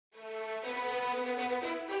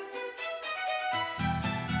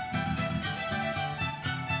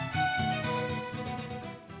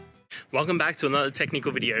Welcome back to another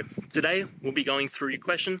technical video. Today, we'll be going through your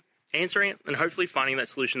question, answering it, and hopefully finding that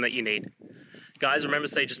solution that you need. Guys, remember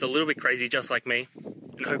to stay just a little bit crazy, just like me,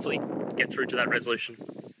 and hopefully get through to that resolution.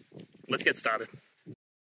 Let's get started.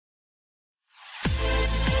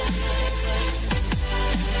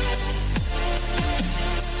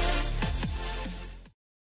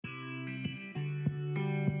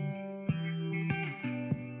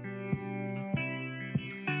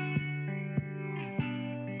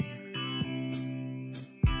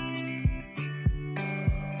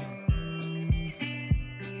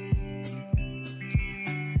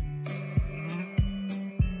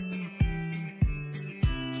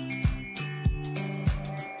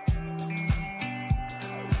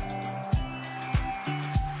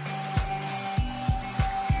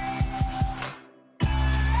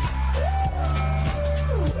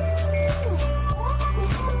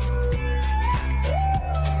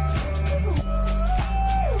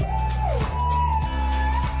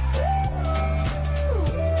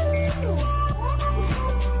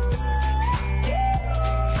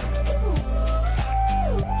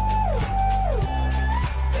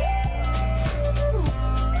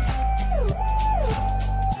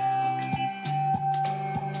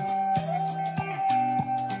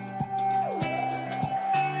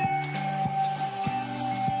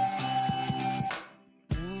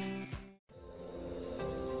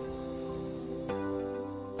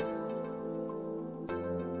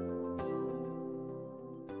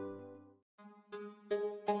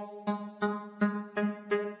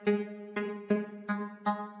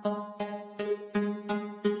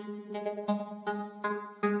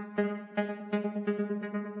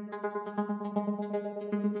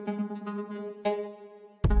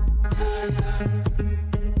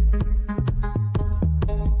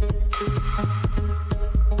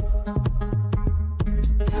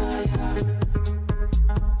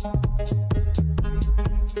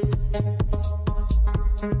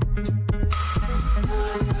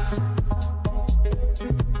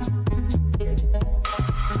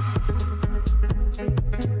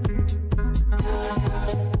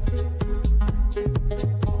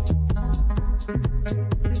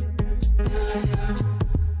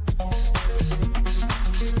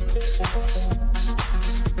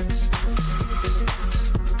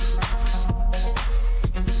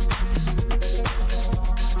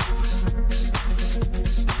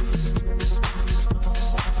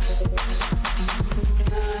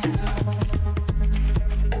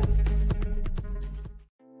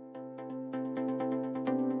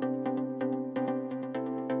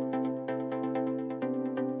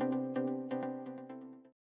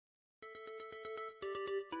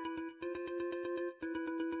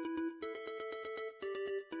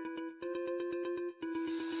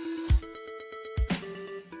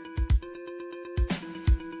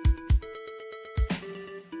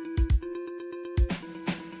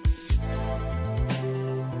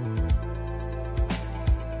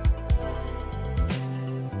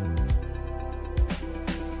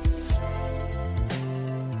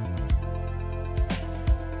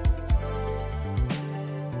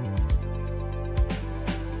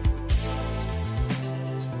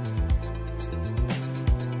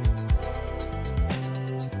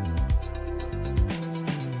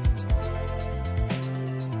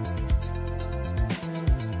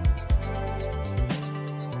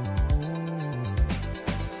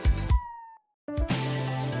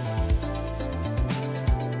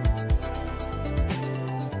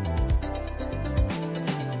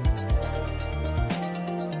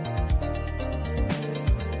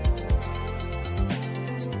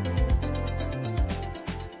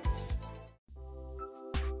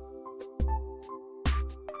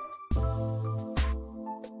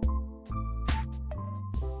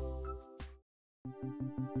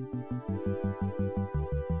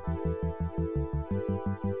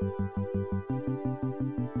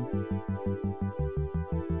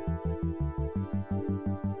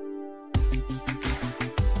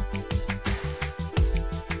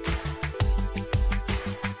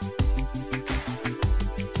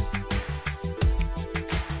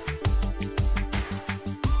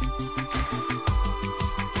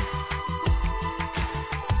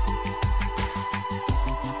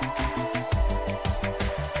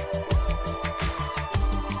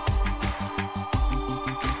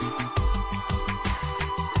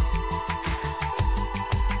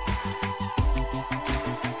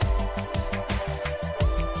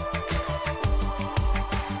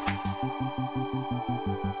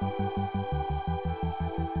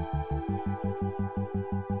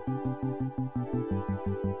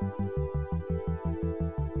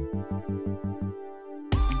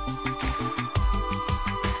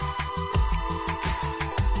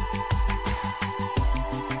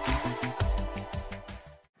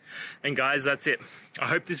 And guys, that's it. I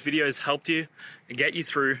hope this video has helped you and get you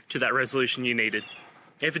through to that resolution you needed.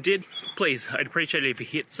 If it did, please, I'd appreciate it if you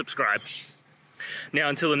hit subscribe. Now,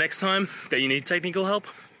 until the next time that you need technical help,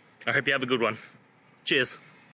 I hope you have a good one. Cheers.